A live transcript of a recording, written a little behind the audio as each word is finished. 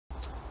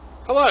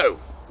Hello,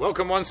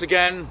 welcome once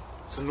again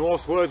to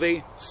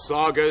Northworthy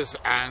Sagas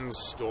and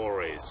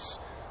Stories.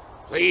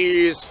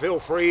 Please feel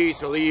free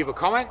to leave a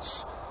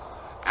comment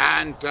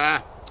and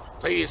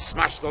please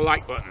smash the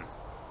like button.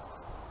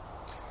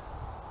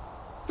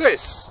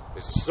 This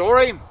is a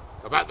story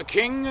about the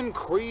King and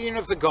Queen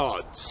of the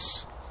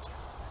Gods,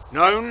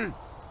 known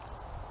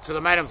to the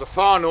men of the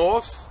far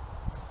north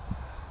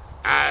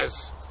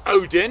as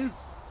Odin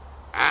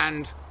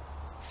and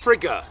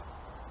Frigga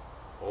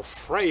or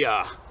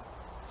Freyja.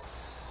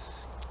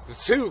 The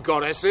two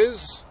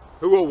goddesses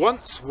who were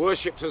once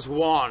worshipped as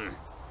one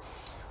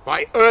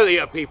by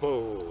earlier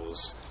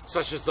peoples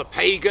such as the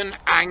pagan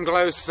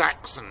Anglo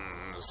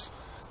Saxons,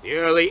 the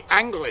early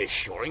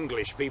Anglish or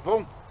English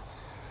people,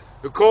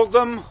 who called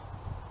them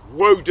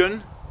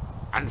Woden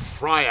and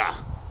Freyja,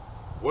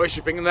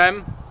 worshipping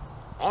them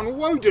on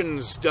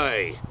Woden's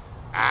day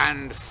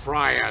and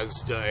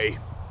Freyja's day.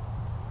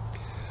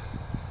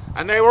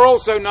 And they were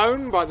also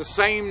known by the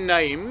same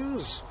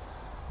names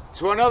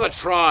to another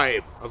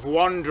tribe of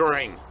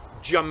wandering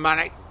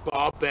Germanic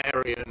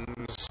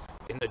barbarians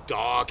in the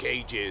Dark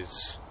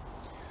Ages.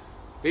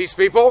 These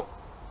people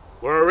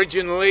were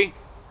originally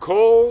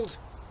called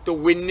the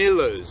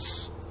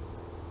Winillas,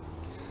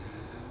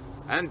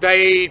 and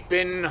they'd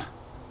been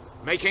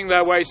making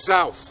their way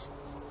south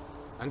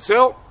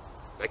until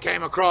they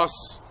came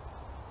across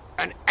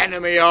an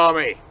enemy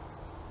army,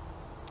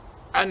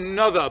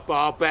 another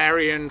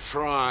barbarian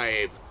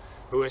tribe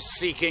who were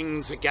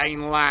seeking to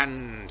gain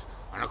land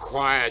and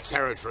acquire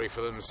territory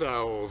for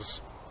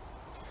themselves.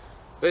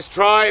 This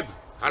tribe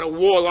had a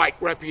warlike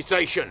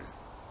reputation.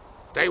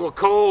 They were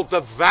called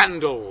the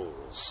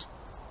Vandals.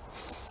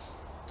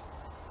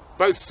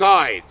 Both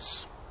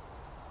sides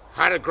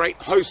had a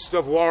great host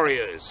of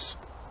warriors,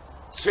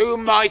 two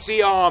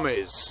mighty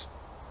armies.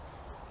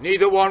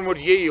 Neither one would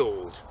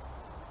yield,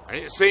 and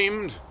it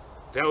seemed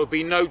there would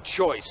be no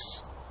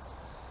choice.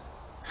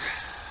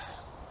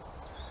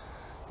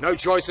 No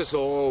choice at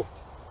all,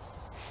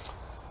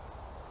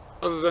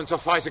 other than to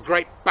fight a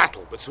great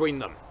battle between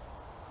them.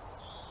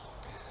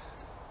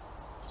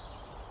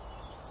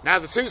 Now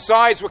the two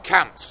sides were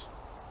camped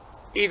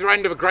either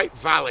end of a great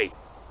valley.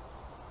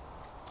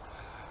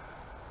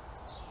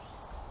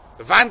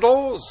 The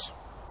Vandals,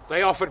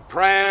 they offered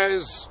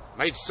prayers,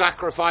 made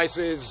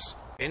sacrifices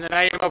in the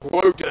name of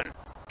Woden,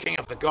 King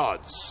of the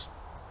Gods.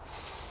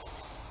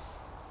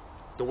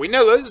 The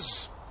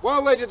Winillas,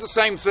 well, they did the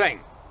same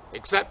thing,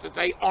 except that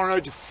they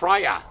honoured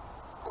Freyja,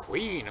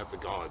 Queen of the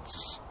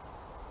Gods.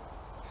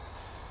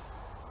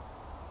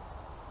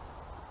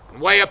 And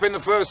way up in the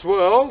first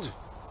world,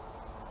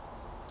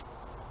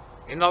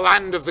 in the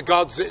land of the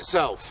gods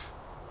itself,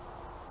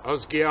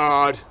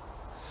 Asgard,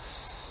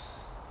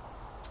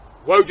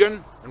 Woden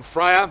and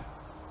Freyja,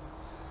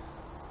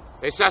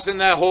 they sat in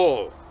their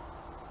hall,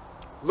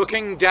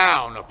 looking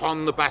down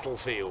upon the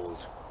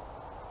battlefield.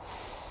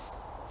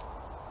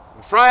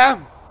 And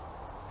Freyja,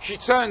 she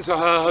turned to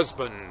her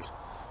husband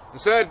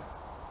and said,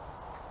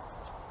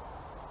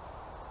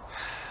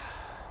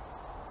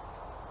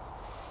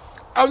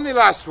 "Only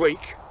last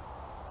week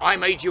I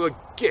made you a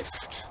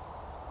gift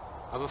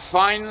of a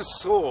fine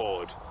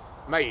sword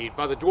made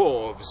by the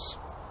dwarves.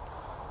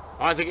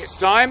 I think it's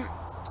time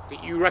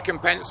that you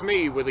recompense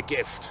me with a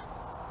gift.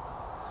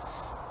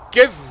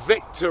 Give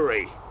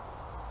victory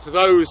to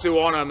those who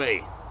honour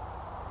me.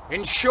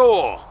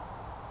 Ensure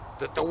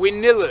that the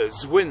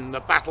Winillas win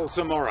the battle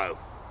tomorrow."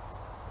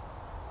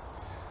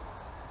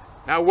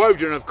 Now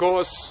Woden, of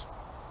course,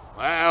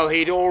 well,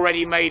 he'd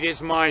already made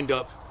his mind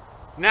up.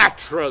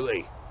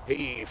 Naturally,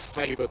 he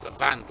favoured the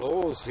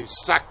Vandals who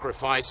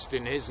sacrificed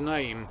in his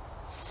name.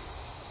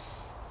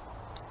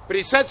 But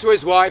he said to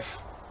his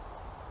wife,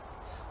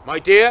 "My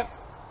dear,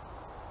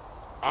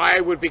 I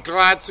would be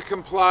glad to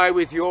comply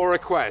with your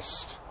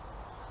request,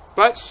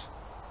 but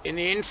in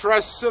the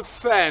interests of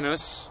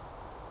fairness,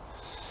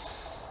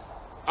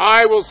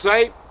 I will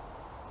say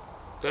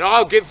that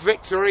I'll give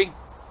victory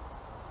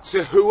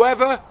to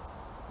whoever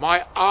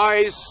my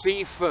eyes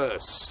see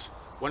first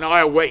when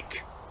I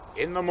awake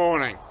in the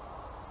morning."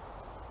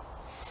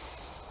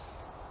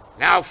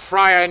 Now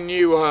Freyja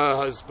knew her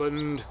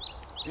husband,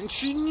 and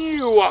she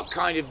knew what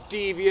kind of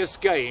devious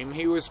game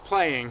he was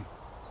playing.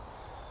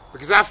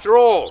 Because after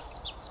all,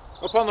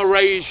 up on the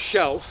raised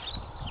shelf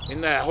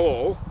in their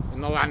hall,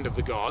 in the land of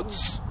the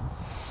gods,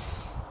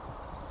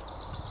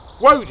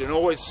 Woden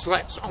always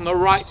slept on the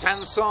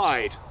right-hand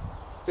side.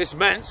 This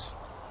meant,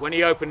 when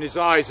he opened his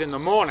eyes in the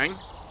morning,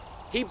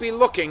 he'd be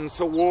looking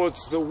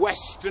towards the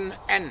western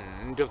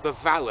end of the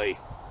valley,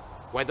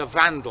 where the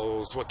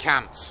Vandals were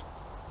camped.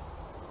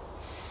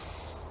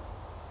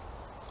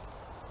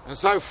 And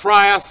so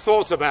Freyja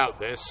thought about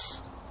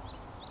this,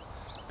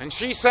 and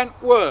she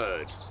sent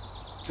word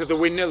to the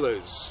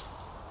Winillas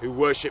who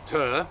worshipped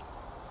her,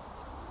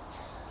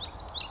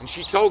 and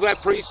she told their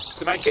priests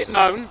to make it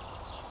known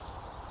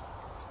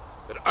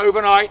that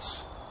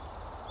overnight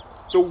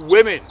the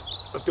women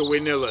of the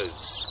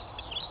Winillas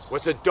were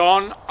to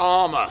don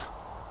armour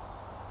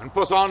and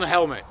put on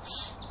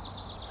helmets,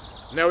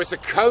 and they were to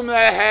comb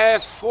their hair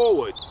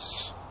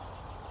forwards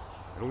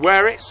and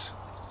wear it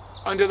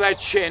under their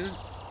chin,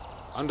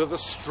 under the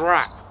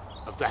strap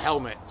of the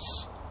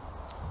helmets,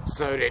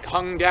 so that it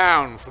hung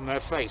down from their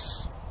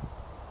face.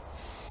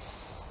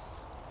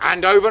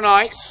 And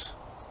overnight,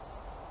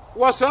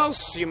 what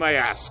else, you may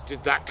ask,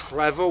 did that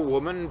clever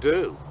woman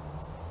do?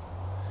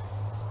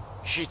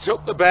 She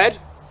took the bed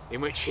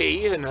in which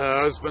he and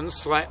her husband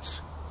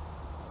slept,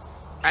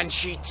 and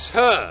she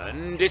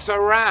turned it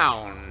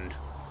around,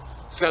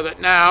 so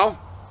that now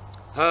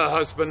her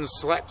husband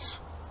slept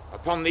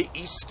upon the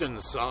eastern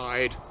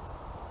side.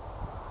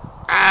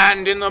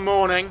 And in the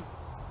morning,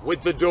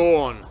 with the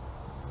dawn,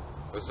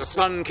 as the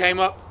sun came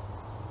up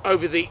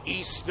over the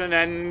eastern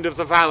end of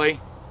the valley,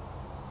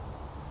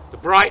 the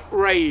bright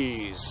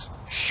rays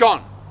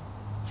shone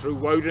through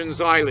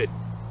Woden's eyelid.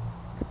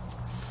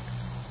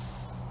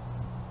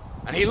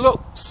 And he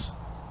looked,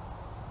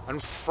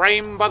 and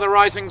framed by the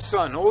rising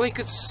sun, all he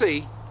could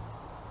see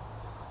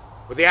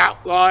were the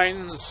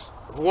outlines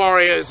of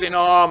warriors in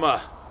armour,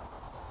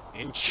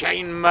 in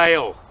chain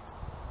mail,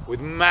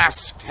 with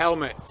masked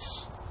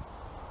helmets.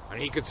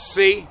 And he could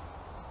see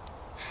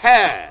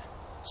hair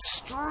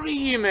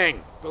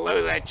streaming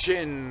below their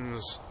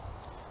chins.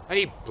 And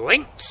he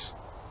blinked.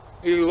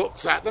 He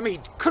looked at them. He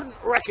couldn't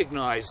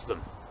recognise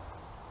them.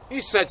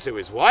 He said to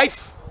his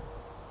wife,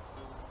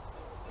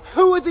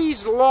 "Who are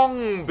these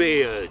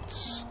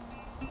Longbeards?"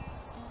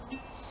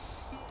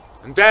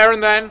 And there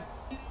and then,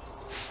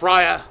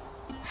 Freyja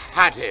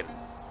had him.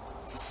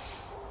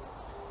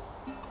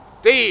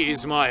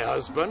 "These, my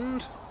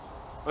husband,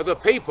 are the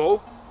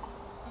people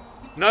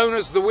known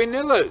as the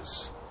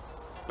Winillers,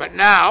 but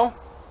now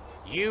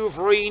you've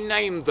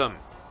renamed them.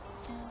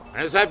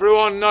 And as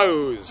everyone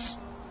knows,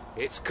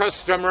 it's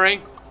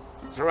customary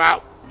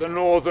throughout the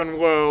northern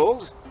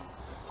world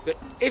that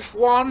if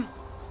one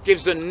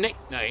gives a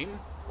nickname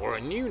or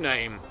a new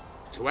name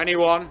to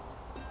anyone,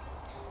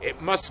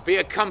 it must be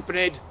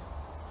accompanied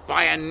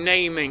by a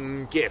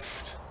naming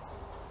gift.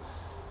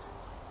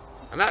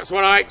 And that's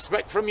what I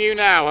expect from you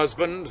now,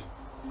 husband,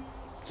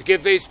 to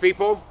give these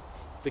people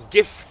the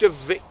gift of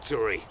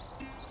victory."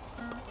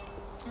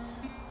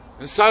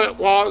 And so it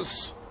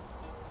was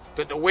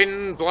that the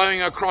wind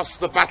blowing across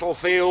the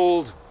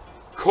battlefield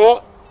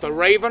caught the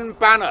raven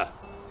banner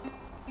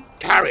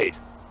carried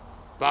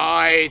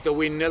by the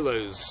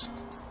Winillers,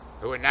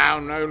 who are now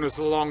known as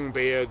the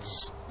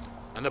Longbeards.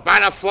 And the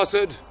banner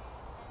fluttered,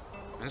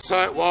 and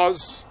so it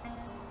was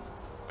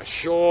a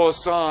sure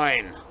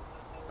sign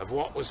of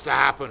what was to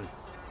happen.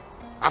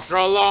 After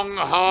a long,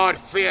 hard,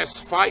 fierce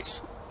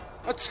fight,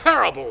 a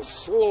terrible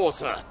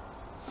slaughter,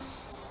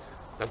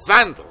 the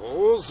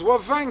Vandals were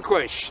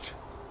vanquished.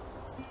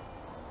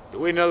 The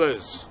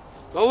Winillers,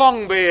 the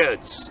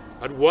Longbeards,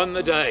 had won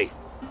the day.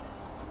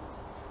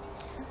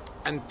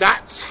 And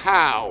that's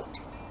how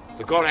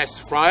the goddess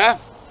Freya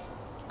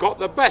got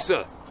the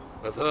better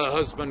of her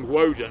husband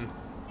Woden.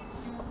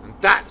 And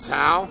that's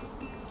how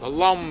the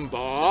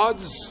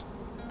Lombards,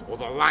 or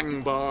the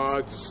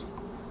Langbards,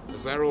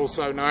 as they're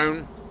also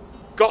known,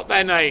 got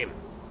their name.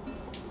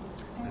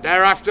 And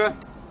thereafter,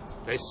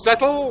 they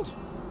settled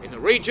in the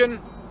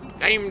region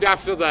named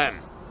after them,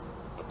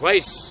 a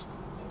place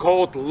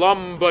called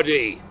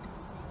Lombardy.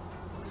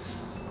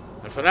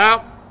 And for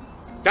now,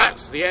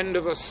 that's the end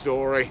of the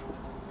story.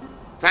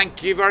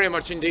 Thank you very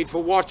much indeed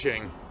for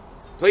watching.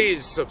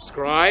 Please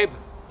subscribe,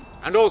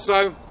 and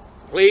also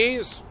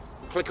please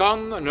click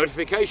on the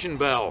notification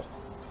bell.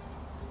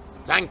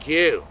 Thank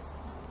you.